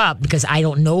himself up because I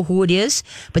don't know who it is.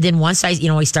 But then once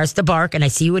he starts to bark and I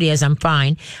see who it is, I'm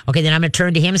fine. Okay. Then I'm going to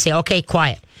turn to him and say, okay,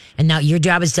 quiet. And now your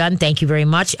job is done. Thank you very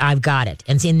much. I've got it.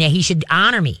 And saying that he should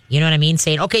honor me. You know what I mean?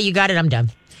 Saying, okay, you got it. I'm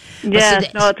done.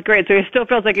 Yes, no, that's great. So he still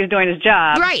feels like he's doing his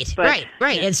job. Right.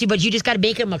 And see, but you just got to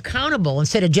make him accountable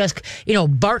instead of just,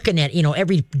 barking at,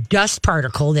 every dust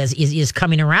particle that is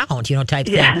coming around, type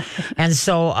thing. And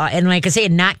so, and like I say,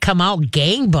 not come out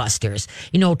gangbusters,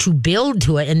 to build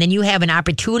to it. And then you have an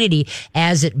opportunity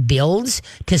as it builds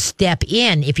to step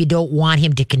in if you don't want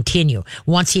him to continue.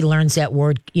 Once he learns that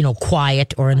word,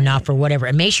 quiet or enough or whatever.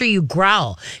 And make sure you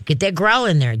growl. Get that growl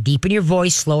in there. Deepen your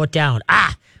voice. Slow it down.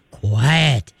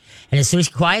 Quiet. And as soon as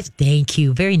he quiets, thank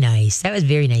you. Very nice. That was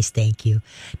very nice. Thank you.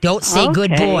 Don't say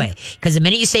good boy. Because the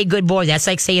minute you say good boy, that's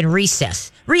like saying recess.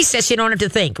 Recess, you don't have to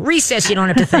think. Recess, you don't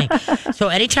have to think. So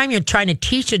anytime you're trying to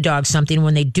teach a dog something,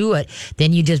 when they do it,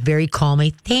 then you just very calmly,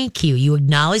 thank you. You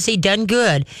acknowledge they done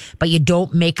good, but you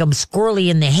don't make them squirrely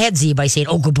in the headsy by saying,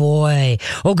 oh, good boy.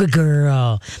 Oh, good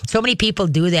girl. So many people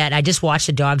do that. I just watch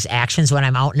the dog's actions when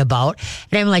I'm out and about.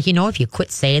 And I'm like, if you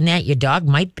quit saying that, your dog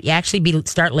might actually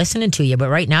start listening to you. But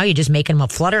right now, you're just making them a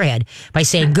flutterhead by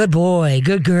saying, good boy,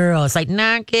 good girl. It's like,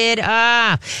 knock it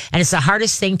off. And it's the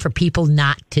hardest thing for people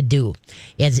not to do.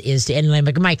 And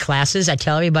like my classes, I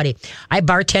tell everybody, I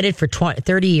bartended for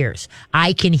 30 years.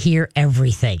 I can hear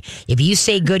everything. If you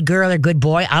say good girl or good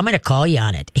boy, I'm going to call you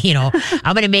on it.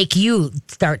 I'm going to make you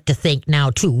start to think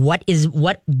now too. What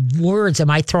words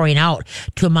am I throwing out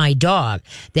to my dog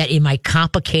that am I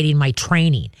complicating my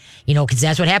training? Because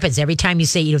that's what happens. Every time you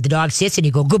say, the dog sits and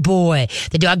you go, good boy,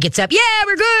 the dog gets up, yeah,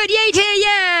 we're good, yay,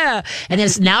 yeah. And then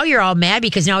now you're all mad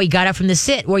because now he got up from the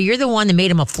sit. Well, you're the one that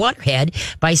made him a flutterhead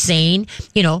by saying,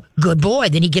 good boy.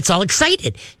 Then he gets all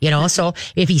excited, So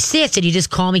if he sits and you just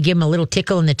call me, give him a little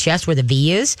tickle in the chest where the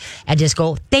V is and just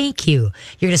go, thank you.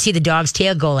 You're going to see the dog's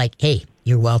tail go like, hey,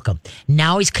 you're welcome.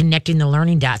 Now he's connecting the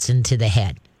learning dots into the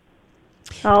head.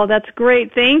 Oh, that's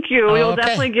great. Thank you. We'll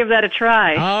definitely give that a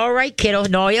try. All right, kiddo.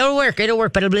 No, it'll work.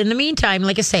 But in the meantime,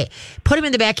 like I say, put him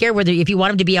in the backyard if you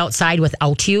want him to be outside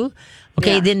without you.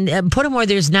 Okay, then put him where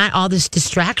there's not all this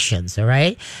distractions, all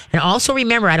right? And also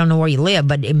remember, I don't know where you live,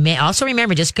 but also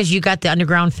remember, just because you got the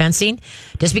underground fencing,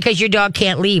 just because your dog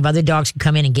can't leave, other dogs can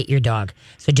come in and get your dog.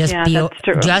 So just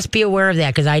be aware of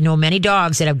that, because I know many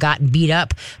dogs that have gotten beat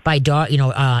up by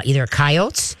either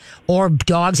coyotes or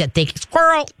dogs that think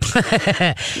squirrel,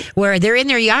 where they're in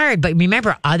their yard. But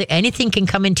remember, anything can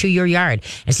come into your yard.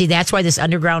 And see, that's why this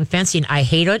underground fencing, I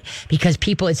hate it, because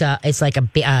people, it's like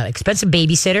a expensive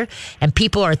babysitter. And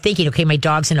people are thinking, okay, my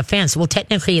dog's in a fence. Well,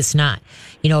 technically it's not.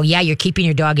 You're keeping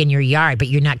your dog in your yard, but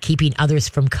you're not keeping others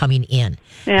from coming in.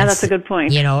 Yeah, that's a good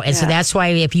point. So that's why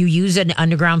if you use an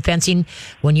underground fencing,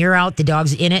 when you're out, the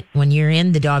dog's in it. When you're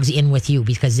in, the dog's in with you,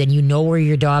 because then you know where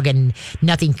your dog, and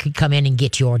nothing could come in and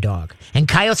get your dog. And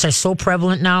coyotes are so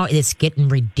prevalent now, it's getting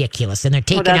ridiculous. And they're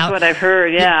taking out. That's what I've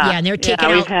heard, yeah. Yeah, and they're taking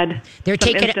out. We've had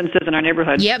some instances in our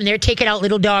neighborhood. Yeah, and they're taking out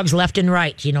little dogs left and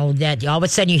right. That all of a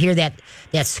sudden you hear that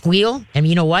squeal, and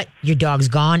you know what? Your dog's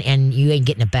gone, and you ain't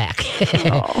getting it back.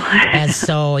 And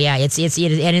so, yeah,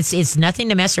 it's nothing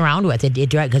to mess around with.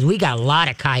 Because we got a lot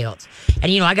of coyotes,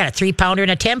 and I got a 3-pounder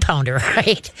and a 10-pounder,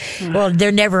 right? Well,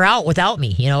 they're never out without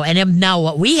me, And then now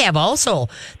what we have also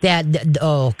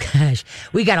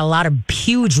we got a lot of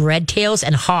huge red tails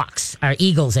and hawks, or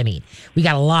eagles. I mean, we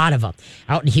got a lot of them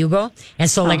out in Hugo, and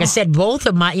so like I said, both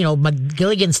of my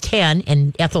Gilligan's 10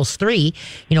 and Ethel's 3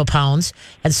 pounds.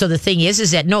 And so the thing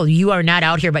is that no, you are not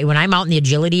out here. But when I'm out in the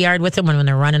agility yard with them, when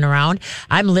they're running around,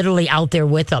 I'm literally out there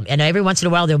with them. And every once in a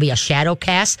while, there'll be a shadow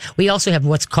cast. We also have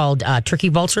what's called turkey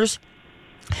vultures.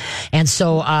 And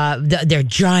so they're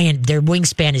giant. Their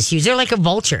wingspan is huge. They're like a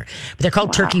vulture. But they're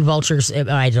called turkey vultures.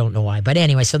 I don't know why. But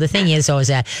anyway, so the thing is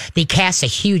that they cast a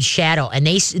huge shadow. And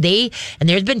and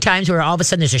there's been times where all of a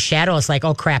sudden there's a shadow. It's like,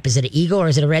 oh, crap, is it an eagle or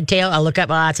is it a red tail? I'll look up,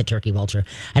 it's a turkey vulture.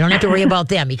 I don't have to worry about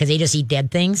them because they just eat dead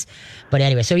things. But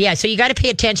anyway, so yeah, so you got to pay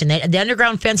attention. The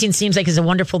underground fencing seems like it's a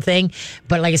wonderful thing.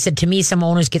 But like I said, to me, some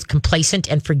owners get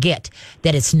complacent and forget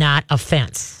that it's not a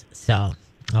fence. So...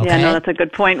 Okay. Yeah, no, that's a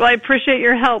good point. Well, I appreciate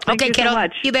your help. Thank you kiddo. So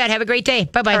much. You bet. Have a great day.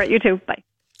 Bye-bye. All right, you too. Bye.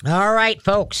 All right,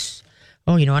 folks.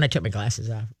 Oh, you know what? I took my glasses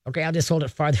off. Okay, I'll just hold it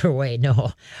farther away.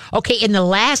 No. Okay, in the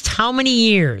last how many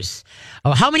years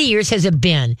has it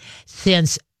been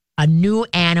since a new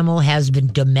animal has been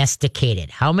domesticated?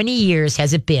 How many years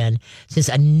has it been since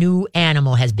a new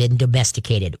animal has been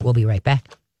domesticated? We'll be right back.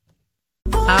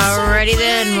 Alrighty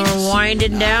then, we're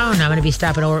winding down. I'm going to be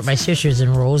stopping over at my sister's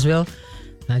in Roseville.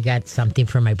 I got something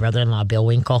for my brother-in-law, Bill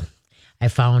Winkle. I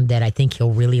found that I think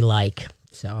he'll really like.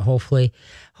 So hopefully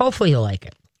he'll like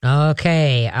it.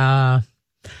 Okay. How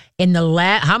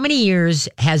many years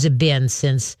has it been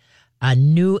since a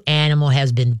new animal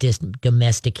has been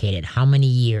domesticated? How many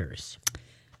years?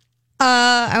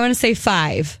 I want to say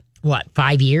 5. What,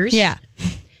 5 years? Yeah.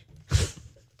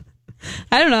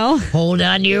 I don't know. Hold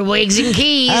on to your wigs and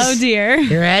keys. Oh, dear.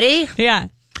 You ready? Yeah.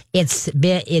 It's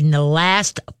been in the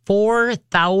last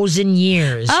 4,000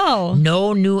 years. Oh.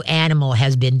 No new animal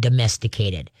has been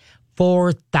domesticated.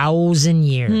 4,000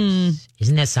 years.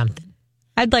 Isn't that something?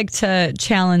 I'd like to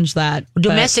challenge that.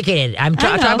 Domesticated. I'm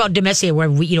talking about domesticated where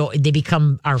they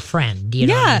become our friend. You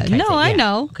know Yeah. what I mean? No, I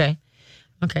know. Okay.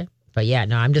 But yeah,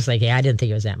 no, I'm just like, I didn't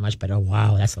think it was that much, but oh,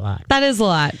 wow, that's a lot. That is a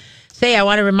lot. Say, I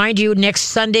want to remind you, next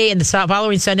Sunday and the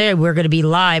following Sunday, we're going to be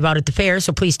live out at the fair.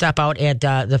 So please stop out at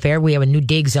the fair. We have a new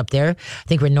digs up there. I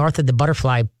think we're north of the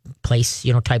butterfly place,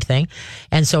 type thing.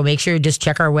 And so make sure you just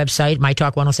check our website,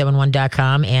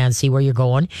 mytalk1071.com, and see where you're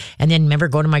going. And then remember,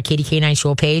 go to my Katie K9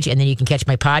 show page, and then you can catch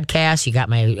my podcast. You got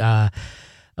my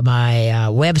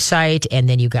website, and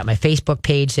then you got my Facebook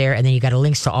page there, and then you got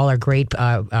links to all our great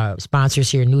sponsors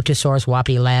here: Nutrisource,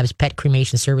 Wapiti Labs, Pet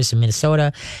Cremation Service in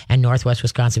Minnesota, and Northwest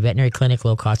Wisconsin Veterinary Clinic,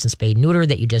 low cost and spay neuter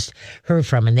that you just heard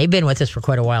from, and they've been with us for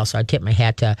quite a while. So I tip my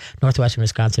hat to Northwestern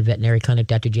Wisconsin Veterinary Clinic,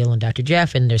 Dr. Jill and Dr.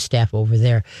 Jeff, and their staff over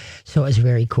there. So it's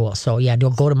very cool. So yeah,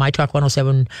 don't go to My Talk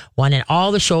 1071, and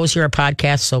all the shows here are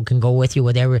podcasts, so can go with you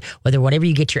whatever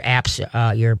you get your apps,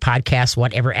 your podcasts,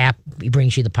 whatever app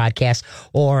brings you the podcast.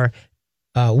 Or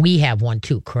we have one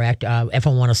too, correct?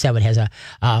 FM 107 has a,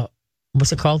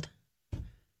 what's it called?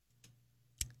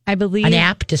 I believe an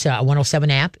app, just a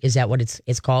 107 app. Is that what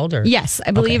it's called? Or yes,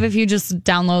 I believe if you just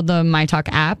download the My Talk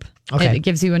app, it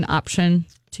gives you an option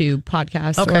to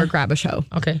podcast or grab a show.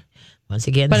 Okay. Once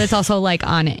again, but it's also like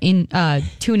on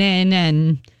Tune In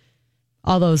and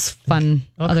all those fun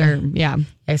other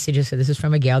Actually, just said this is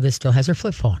from a gal that still has her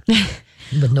flip phone.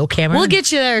 With no camera. We'll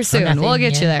get you there soon. We'll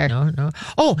get you there. No.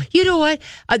 Oh, you know what?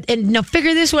 And now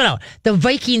figure this one out. The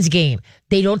Vikings game.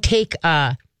 They don't take,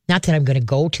 not that I'm going to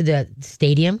go to the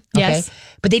stadium. Okay? Yes.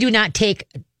 But they do not take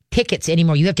tickets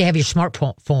anymore. You have to have your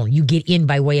smartphone. You get in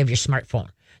by way of your smartphone.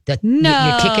 Your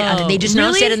ticket. They just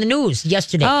announced that in the news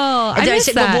yesterday. Oh, I missed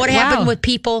said, that. But what happened with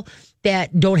people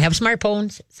that don't have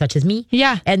smartphones, such as me?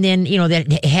 Yeah. And then,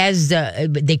 that has,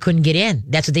 they couldn't get in.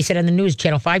 That's what they said on the news,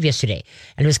 Channel 5 yesterday.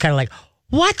 And it was kind of like,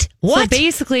 What? So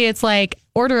basically, it's like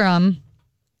order them,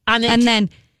 and then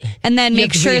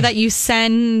make sure that you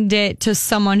send it to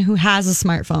someone who has a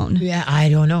smartphone. Yeah, I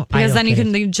don't know. Because then you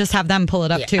can just have them pull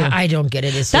it up too. I don't get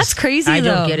it. That's crazy, I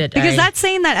though. don't get it. Because that's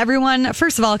saying that everyone,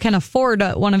 first of all, can afford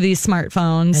one of these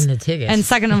smartphones. And the tickets. And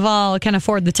second of all, can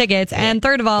afford the tickets. And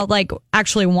third of all,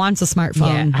 actually wants a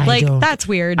smartphone. Yeah, that's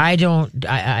weird. I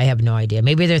have no idea.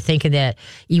 Maybe they're thinking that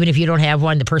even if you don't have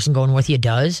one, the person going with you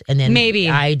does. And then maybe.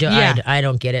 I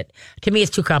don't get it. To me,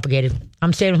 it's too complicated.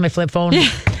 I'm staying with my flip phone.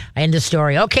 I end the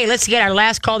story. Okay, let's get our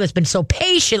last call that's been so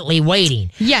patiently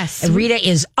waiting. Yes. And Rita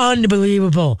is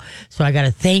unbelievable. So I got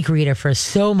to thank Rita for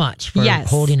so much for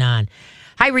holding on.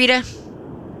 Hi, Rita.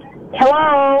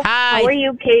 Hello. Hi. How are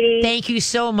you, Katie? Thank you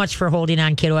so much for holding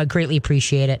on, kiddo. I greatly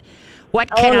appreciate it. No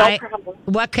problem.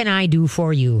 What can I do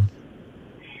for you?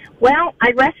 Well,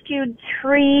 I rescued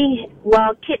 3,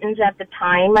 kittens at the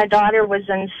time. My daughter was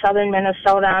in southern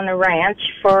Minnesota on a ranch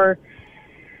for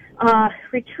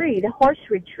horse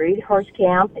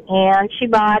camp, and she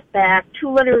bought back 2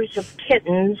 litters of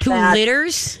kittens. 2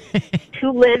 litters?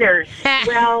 2 litters.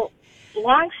 Well,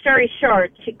 long story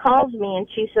short, she calls me and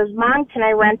she says, Mom, can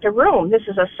I rent a room? This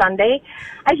is a Sunday.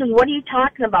 I said, what are you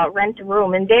talking about, rent a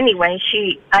room? And anyway,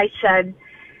 I said,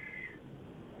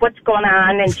 what's going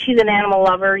on? And she's an animal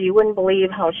lover. You wouldn't believe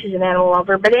how she's an animal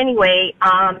lover. But anyway,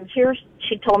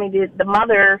 she told me the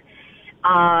mother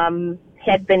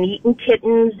had been eating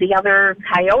kittens. The other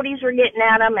coyotes were getting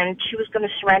at them, and she was going to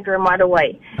surrender them right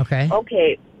away.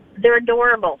 Okay. They're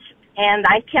adorable. And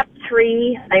I kept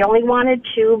 3. I only wanted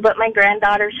 2, but my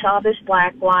granddaughter saw this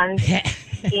black one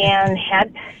and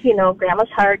had, Grandma's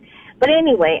heart. But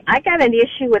anyway, I got an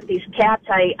issue with these cats.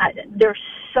 They're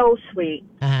so sweet.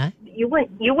 Uh-huh. You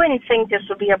wouldn't think this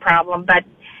would be a problem, but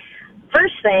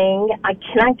first thing, I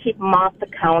cannot keep them off the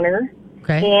counter.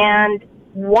 Okay. And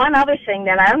one other thing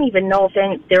that I don't even know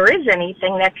if there is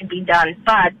anything that could be done,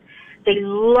 but they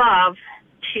love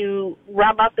to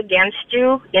rub up against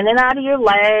you, in and out of your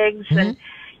legs, and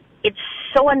it's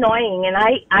so annoying, and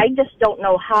I just don't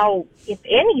know how, if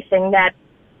anything, that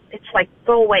it's like,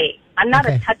 go away. I'm not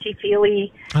a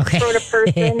touchy-feely sort of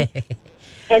person.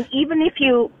 And even if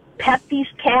you pet these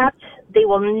cats, they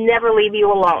will never leave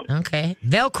you alone. Okay.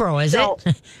 Velcro, is it?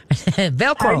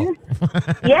 Velcro.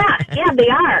 Yeah, they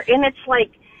are. And it's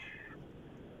like,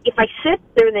 if I sit,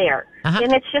 they're there.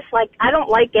 And it's just like, I don't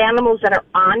like animals that are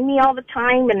on me all the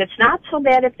time, and it's not so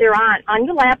bad if they're on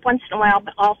your lap once in a while,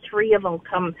 but all three of them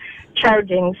come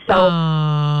charging. So,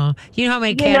 you know how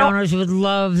many cat owners would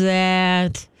love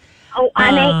that? Oh,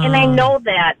 and I know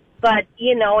that, but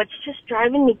it's just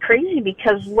driving me crazy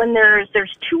because when there's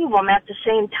two of them at the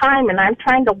same time, and I'm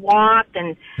trying to walk,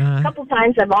 and a couple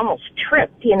times I've almost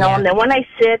tripped, and then when I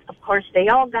sit, of course, they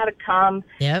all got to come.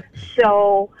 Yep.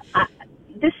 So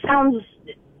this sounds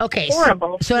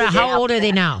horrible. So how old are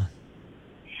they now?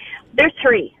 They're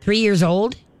 3. 3 years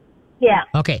old? Yeah.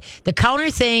 Okay. The counter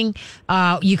thing,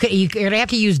 you're gonna have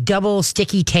to use double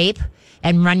sticky tape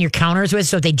and run your counters with,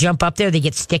 so if they jump up there, they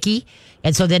get sticky.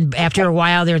 And so then after a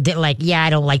while, they're like, yeah,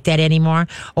 I don't like that anymore.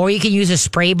 Or you can use a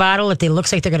spray bottle if it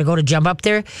looks like they're going to go to jump up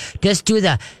there. Just do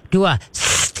a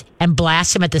and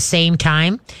blast them at the same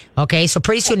time. Okay, so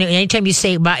pretty soon, anytime you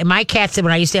say, my cats,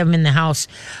 when I used to have them in the house,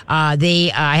 I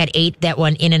had 8 that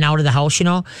went in and out of the house,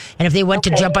 and if they went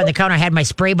to jump on the counter, I had my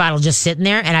spray bottle just sitting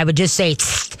there, and I would just say,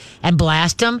 and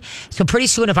blast them. So pretty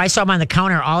soon, if I saw them on the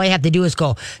counter, all I have to do is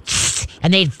go,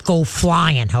 and they'd go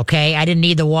flying, okay? I didn't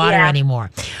need the water anymore.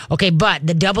 Okay, but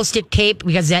the double stick tape,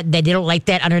 because they don't like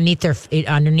that underneath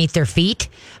their feet.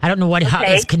 I don't know how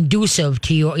it's conducive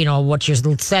to you, what your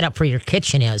setup for your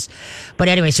kitchen is. But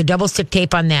anyway, so double stick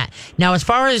tape on that. Now, as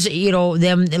far as,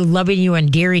 them loving you and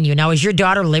endearing you, now, is your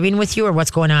daughter living with you, or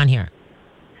what's going on here?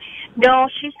 No,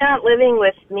 she's not living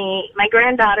with me. My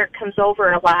granddaughter comes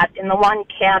over a lot, and the one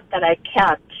cat that I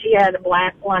kept, she had a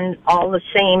black one all the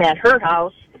same at her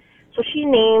house. So she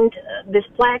named this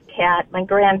black cat, my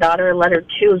granddaughter let her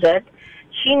choose it.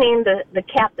 She named the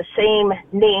cat the same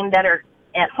name that her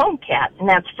at-home cat, and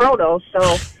that's Frodo.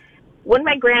 So when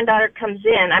my granddaughter comes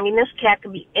in, this cat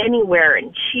could be anywhere,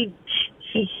 and she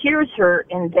hears her,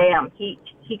 and bam, he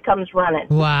comes running.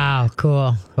 Wow,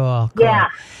 cool. Yeah.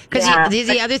 Because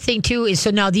the other thing too is,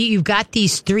 so now you've got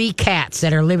these 3 cats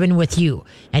that are living with you,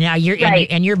 and now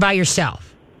you're by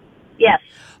yourself. Yes.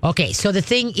 Okay, so the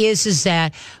thing is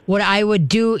that what I would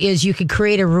do is you could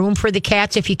create a room for the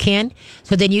cats if you can,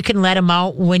 so then you can let them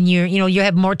out when you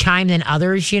have more time than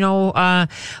others,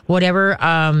 whatever.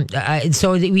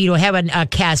 So that have a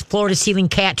cat, floor to ceiling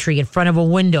cat tree in front of a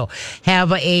window,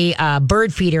 have a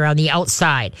bird feeder on the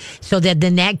outside, so that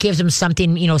then that gives them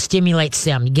something, stimulates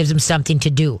them, gives them something to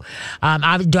do.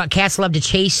 Cats love to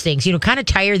chase things, kind of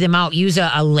tire them out. Use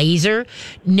a laser.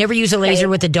 Never use a laser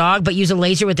with the dog, but use a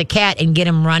laser with the cat and get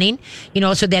them running,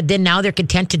 so that then now they're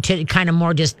content to kind of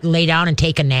more just lay down and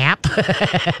take a nap.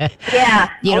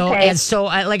 And so,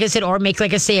 like I said, or make,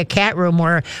 like I say, a cat room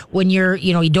where when you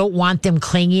don't want them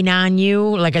clinging on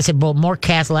you. Like I said, well, more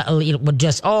cats would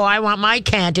just, I want my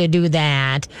cat to do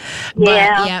that.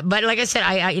 But like I said,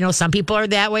 I some people are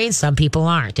that way and some people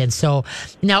aren't. And so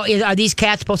now, are these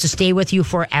cats supposed to stay with you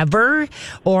forever,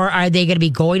 or are they going to be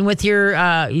going with your,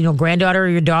 granddaughter or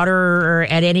your daughter or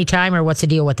at any time, or what's the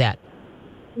deal with that?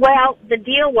 Well, the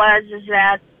deal is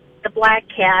that the black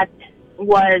cat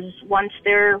was, once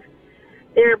their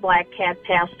black cat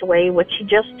passed away, which he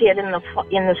just did in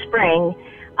the spring.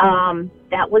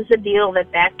 That was the deal,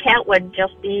 that cat would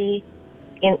just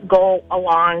go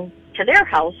along to their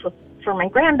house for my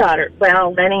granddaughter.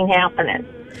 Well, that ain't happening.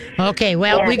 Okay,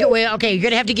 well, you're going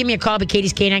to have to give me a call by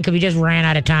Katie's K9 because we just ran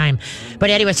out of time. But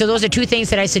anyway, so those are 2 things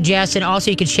that I suggest, and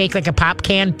also you can shake like a pop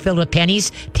can filled with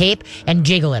pennies, tape, and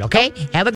jiggle it, okay? Have a